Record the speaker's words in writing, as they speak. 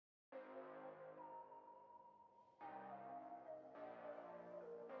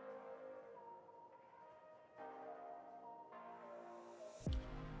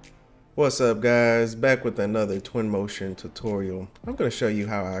What's up guys, back with another Twinmotion tutorial. I'm going to show you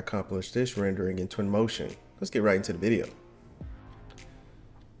how I accomplished this rendering in Twinmotion. Let's get right into the video.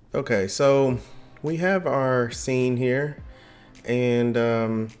 Okay, so we have our scene here and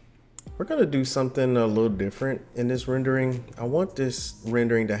we're going to do something a little different in this rendering. I want this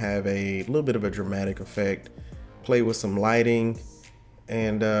rendering to have a little bit of a dramatic effect, play with some lighting,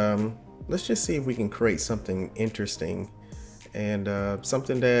 and let's just see if we can create something interesting and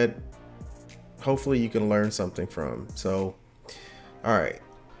something that hopefully you can learn something from. So, all right,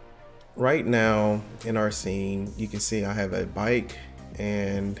 right now in our scene, you can see I have a bike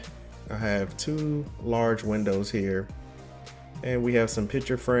and I have two large windows here, and we have some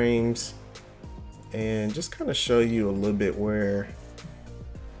picture frames, and just kind of show you a little bit where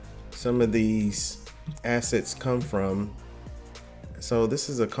some of these assets come from. So this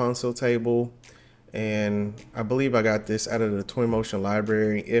is a console table, and I believe I got this out of the Twinmotion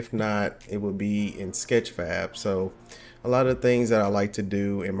library. If not, it would be in Sketchfab. So a lot of things that I like to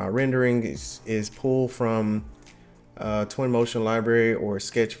do in my rendering is pull from Twinmotion library or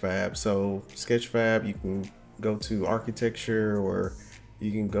Sketchfab. So Sketchfab, you can go to architecture, or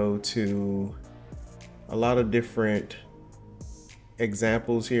you can go to a lot of different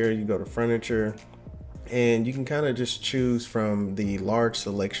examples here. You go to furniture, and you can kind of just choose from the large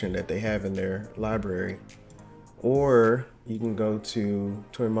selection that they have in their library, or you can go to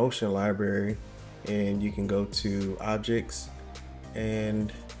Twinmotion library and you can go to objects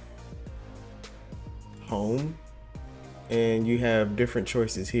and home, and you have different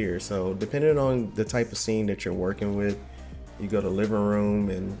choices here. So depending on the type of scene that you're working with, you go to living room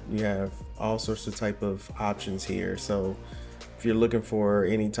and you have all sorts of type of options here. So if you're looking for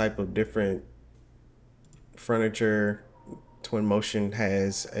any type of different furniture, Twinmotion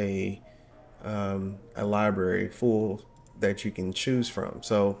has a library full that you can choose from.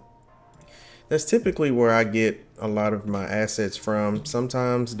 So that's typically where I get a lot of my assets from.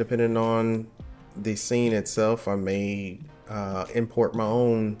 Sometimes, depending on the scene itself, I may import my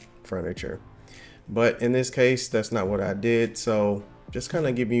own furniture, but in this case that's not what I did. So just kind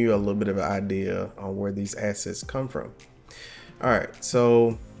of giving you a little bit of an idea on where these assets come from. All right,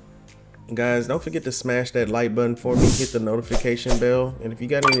 so guys, don't forget to smash that like button for me, hit the notification bell, and if you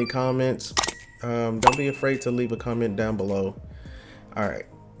got any comments, don't be afraid to leave a comment down below. All right,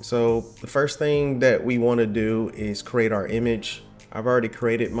 so the first thing that we want to do is create our image. I've already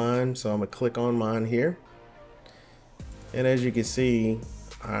created mine, so I'm gonna click on mine here, and as you can see,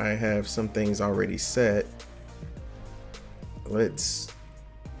 I have some things already set. Let's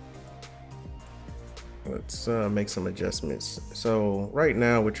make some adjustments. So right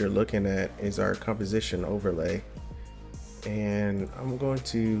now what you're looking at is our composition overlay, and I'm going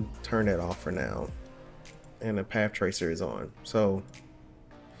to turn that off for now, and the path tracer is on. So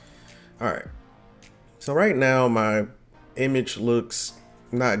all right, so right now my image looks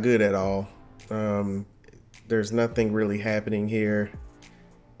not good at all. There's nothing really happening here,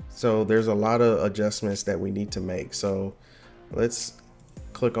 so there's a lot of adjustments that we need to make. So let's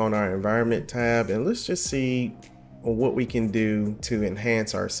click on our environment tab and let's just see what we can do to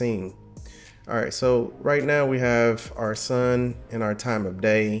enhance our scene. All right, so right now we have our sun and our time of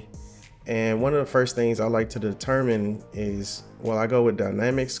day, and one of the first things I like to determine is, well, I go with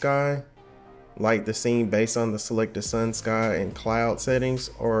dynamic sky, light the scene based on the selected sun, sky, and cloud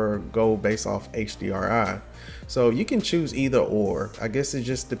settings, or go based off HDRI. So you can choose either or. I guess it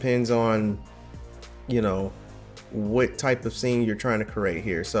just depends on, you know, what type of scene you're trying to create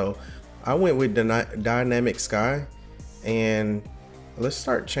here. So I went with dynamic sky, and let's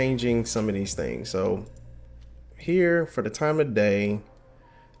start changing some of these things. So here for the time of day,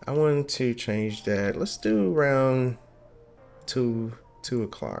 I want to change that. Let's do around 2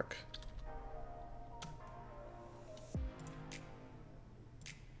 o'clock.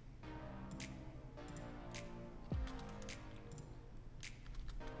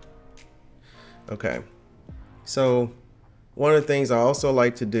 Okay, so one of the things I also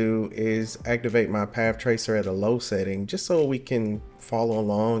like to do is activate my path tracer at a low setting, just so we can follow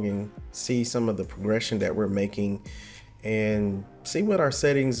along and see some of the progression that we're making and see what our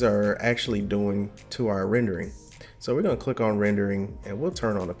settings are actually doing to our rendering. So we're going to click on rendering, and we'll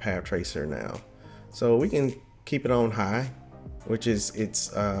turn on the path tracer now. So we can keep it on high, which is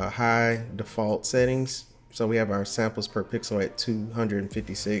its high default settings. So we have our samples per pixel at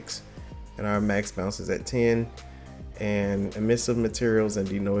 256, and our max bounce is at 10, and emissive materials and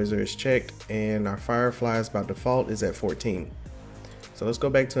denoiser is checked, and our fireflies by default is at 14. So let's go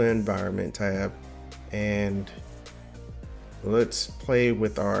back to the environment tab, and let's play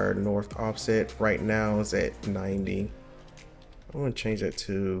with our north offset. Right now is at 90. I want to change that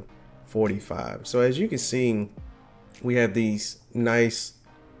to 45. So as you can see, we have these nice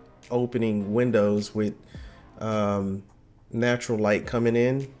opening windows with natural light coming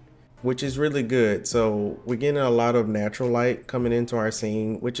in, which is really good. So we're getting a lot of natural light coming into our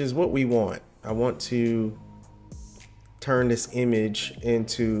scene, which is what we want. I want to turn this image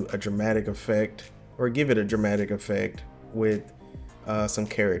into a dramatic effect, or give it a dramatic effect with some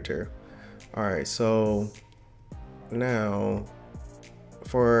character. All right, so now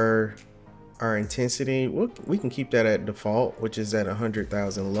for our intensity, we can keep that at default, which is at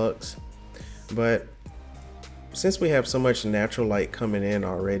 100,000 lux. But since we have so much natural light coming in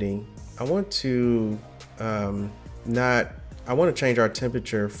already, I want to change our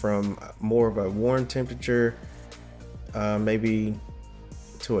temperature from more of a warm temperature, maybe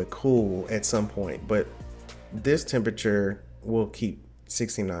to a cool at some point, but this temperature will keep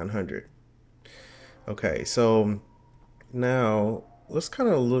 6900. Okay, so now let's kind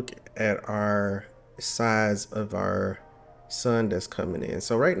of look at our size of our sun that's coming in.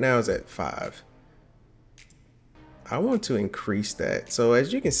 So right now it's at 5. I want to increase that. So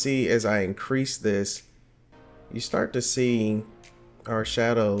as you can see, as I increase this, you start to see our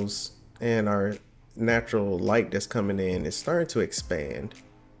shadows and our natural light that's coming in is starting to expand.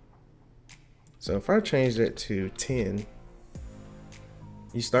 So if I change that to 10,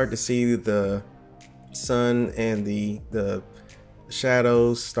 you start to see the sun and the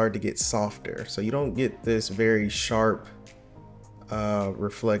shadows start to get softer. So you don't get this very sharp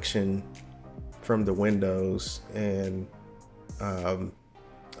reflection from the windows and a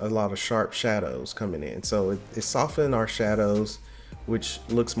lot of sharp shadows coming in. So it softened our shadows, which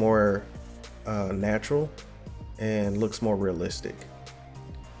looks more natural and looks more realistic.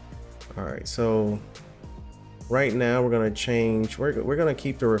 All right, so right now we're going to change, we're going to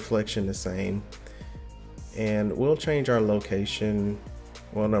keep the reflection the same, and we'll change our location.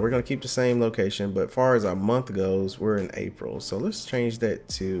 Well, no, we're going to keep the same location, but as far as our month goes, we're in April. So let's change that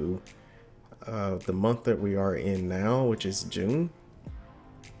to the month that we are in now, which is June.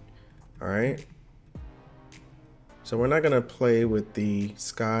 All right. So we're not going to play with the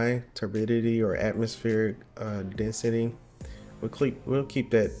sky turbidity or atmospheric density. We'll keep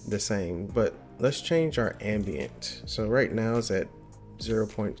that the same, but let's change our ambient. So right now it's at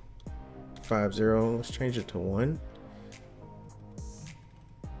 0.50. Let's change it to 1.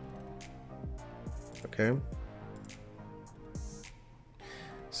 Okay.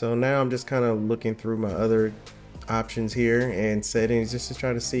 So now I'm just kind of looking through my other options here and settings just to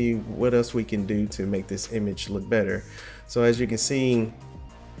try to see what else we can do to make this image look better. So as you can see,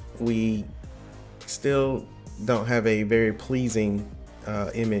 we still don't have a very pleasing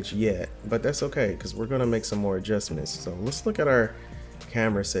image yet, but that's okay because we're going to make some more adjustments. So let's look at our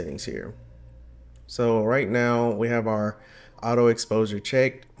camera settings here. So right now we have our auto exposure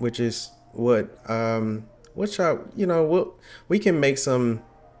checked, which is what we can make some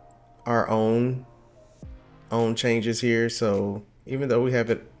our own changes here. So even though we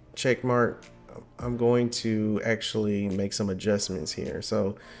have it check marked, I'm going to actually make some adjustments here.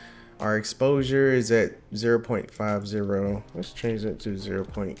 So our exposure is at 0.50. Let's change it to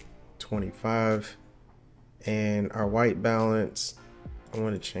 0.25. And our white balance, I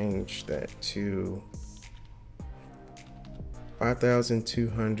want to change that to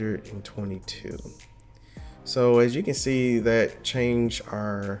 5222. So as you can see, that changed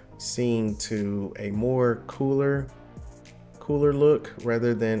our scene to a more cooler look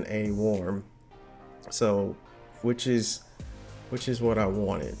rather than a warm. So which is what I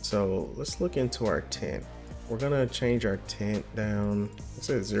wanted. So let's look into our tint. We're gonna change our tint down. It's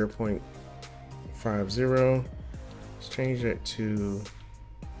at 0.50. Let's change that to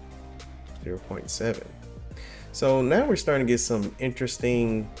 0.7. So now we're starting to get some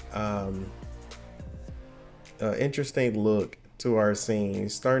interesting look to our scene.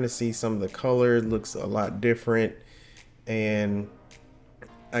 Starting to see some of the color looks a lot different, and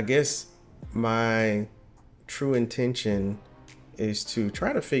I guess my true intention is to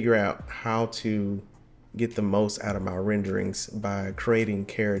try to figure out how to get the most out of my renderings by creating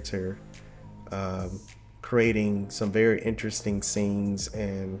character, creating some very interesting scenes,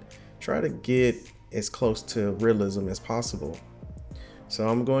 and try to get as close to realism as possible. So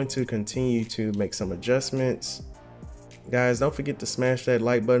I'm going to continue to make some adjustments. Guys, don't forget to smash that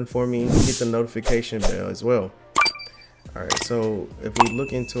like button for me and hit the notification bell as well. All right, so if we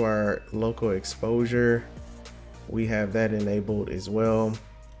look into our local exposure, we have that enabled as well.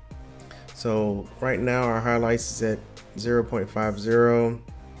 So right now our highlights is at 0.50.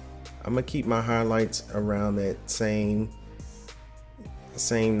 I'm gonna keep my highlights around that same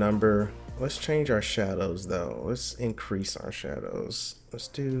number. Let's change our shadows though. Let's increase our shadows. Let's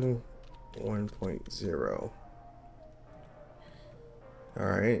do 1.0. All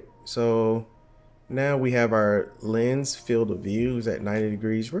right, so now we have our lens field of view is at 90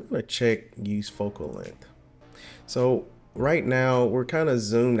 degrees. We're going to check use focal length. So right now we're kind of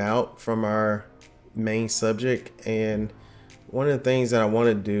zoomed out from our main subject, and one of the things that I want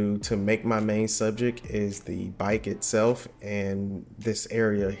to do to make my main subject is the bike itself and this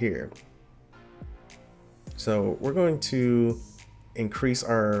area here. So we're going to increase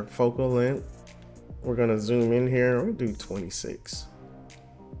our focal length. We're going to zoom in here. We'll do 26.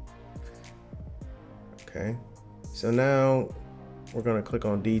 Okay, so now we're going to click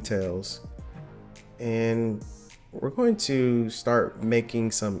on details, and we're going to start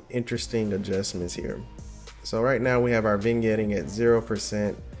making some interesting adjustments here. So right now we have our vignetting at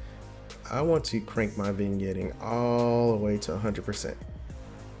 0%. I want to crank my vignetting all the way to 100%.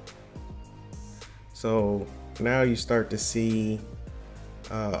 So now you start to see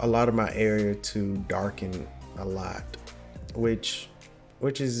a lot of my area to darken a lot, which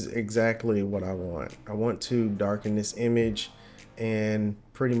is exactly what I want. I want to darken this image and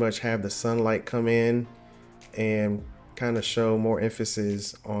pretty much have the sunlight come in and kind of show more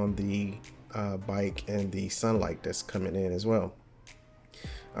emphasis on the bike and the sunlight that's coming in as well.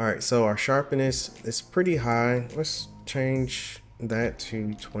 All right, so our sharpness is pretty high. Let's change that to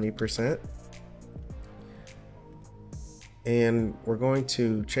 20%. And we're going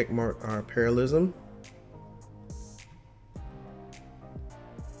to check mark our parallelism.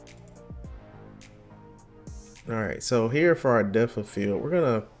 All right, so here for our depth of field, we're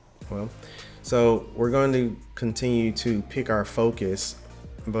going to continue to pick our focus,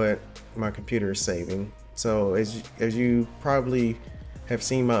 but my computer is saving. So as you probably have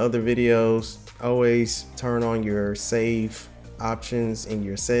seen my other videos, always turn on your save options in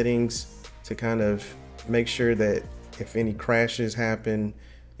your settings to kind of make sure that if any crashes happen,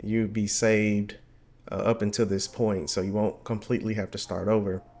 you'll be saved up until this point, so you won't completely have to start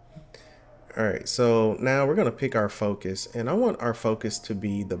over. All right, so now we're gonna pick our focus, and I want our focus to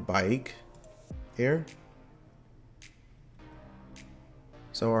be the bike here.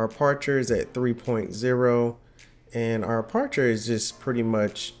 So our aperture is at 3.0, and our aperture is just pretty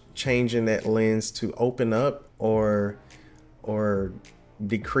much changing that lens to open up or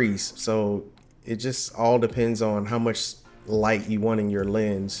decrease. So it just all depends on how much light you want in your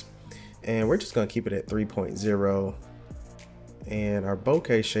lens, and we're just gonna keep it at 3.0. And our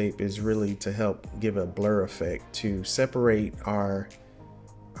bokeh shape is really to help give a blur effect to separate our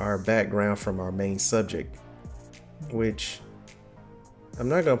background from our main subject, which I'm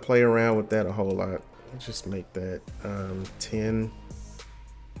not gonna play around with that a whole lot. Let's just make that 10.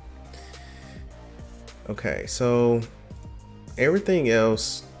 Okay, so everything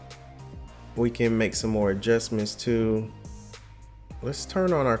else we can make some more adjustments to. Let's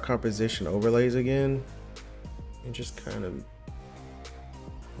turn on our composition overlays again and just kind of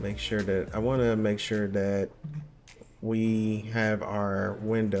make sure that I want to make sure that we have our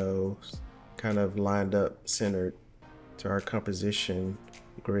windows kind of lined up centered to our composition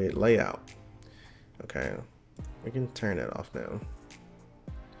grid layout. Okay, we can turn that off now.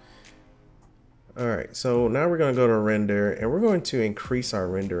 All right, so now we're going to go to render, and we're going to increase our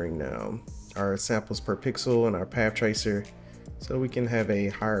rendering now, our samples per pixel and our path tracer, so we can have a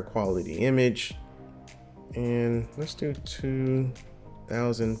higher quality image. And let's do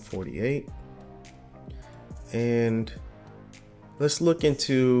 2048, and let's look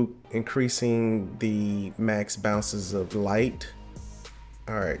into increasing the max bounces of light.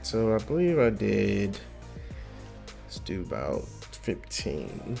 All right, so I believe I did, let's do about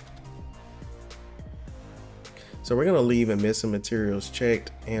 15. So we're gonna leave emissive materials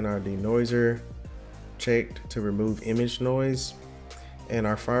checked and our denoiser checked to remove image noise, and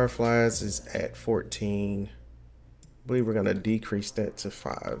our fireflies is at 14. I believe we're gonna decrease that to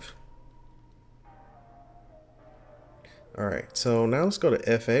 5. All right, so now let's go to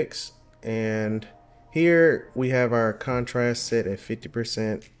FX, and here we have our contrast set at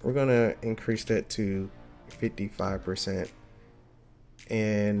 50%. We're gonna increase that to 55%,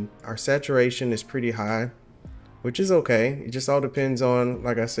 and our saturation is pretty high, which is okay. It just all depends on,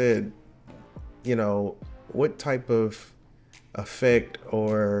 like I said, you know, what type of effect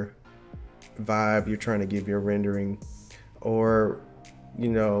or vibe you're trying to give your rendering, or, you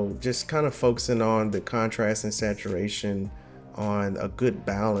know, just kind of focusing on the contrast and saturation on a good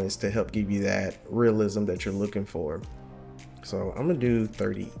balance to help give you that realism that you're looking for. So I'm gonna do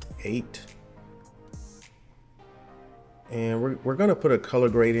 38. And we're gonna put a color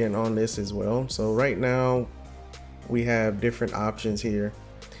gradient on this as well. So right now we have different options here,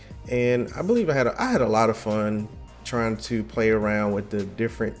 and I believe I had a lot of fun trying to play around with the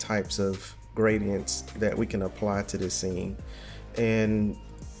different types of gradients that we can apply to this scene. And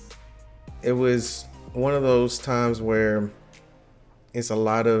it was one of those times where it's a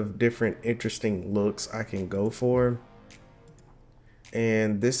lot of different interesting looks I can go for.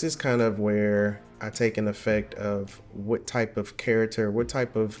 And this is kind of where I take an effect of what type of character, what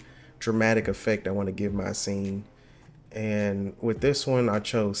type of dramatic effect I want to give my scene. And with this one, I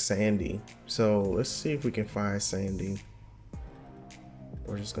chose Sandy. So let's see if we can find Sandy.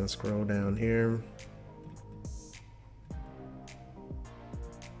 We're just gonna scroll down here.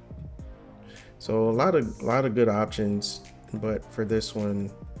 So a lot of good options, but for this one,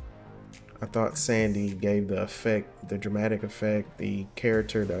 I thought Sandy gave the effect, the dramatic effect, the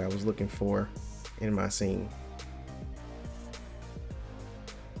character that I was looking for in my scene.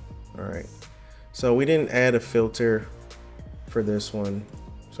 All right, so we didn't add a filter for this one,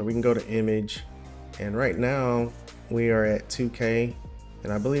 so we can go to image, and right now we are at 2K,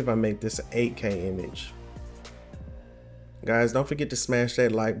 and I believe I made this an 8K image. Guys, don't forget to smash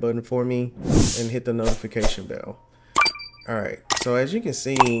that like button for me and hit the notification bell. All right, so as you can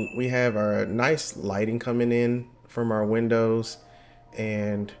see, we have our nice lighting coming in from our windows,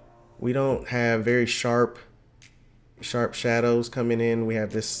 and we don't have very sharp shadows coming in. We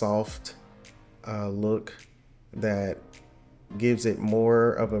have this soft look that gives it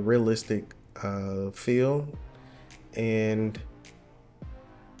more of a realistic feel, and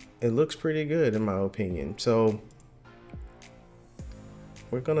it looks pretty good in my opinion. So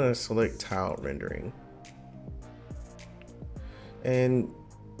we're gonna select tile rendering. And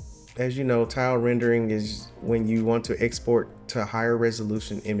as you know, tile rendering is when you want to export to higher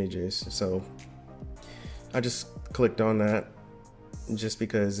resolution images. So I just clicked on that just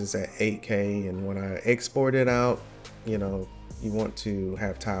because it's at 8K, and when I export it out, you know, you want to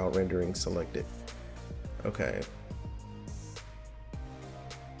have tile rendering selected. Okay.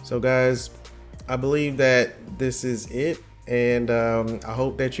 So guys, I believe that this is it, and I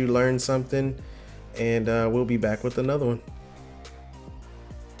hope that you learned something, and we'll be back with another one.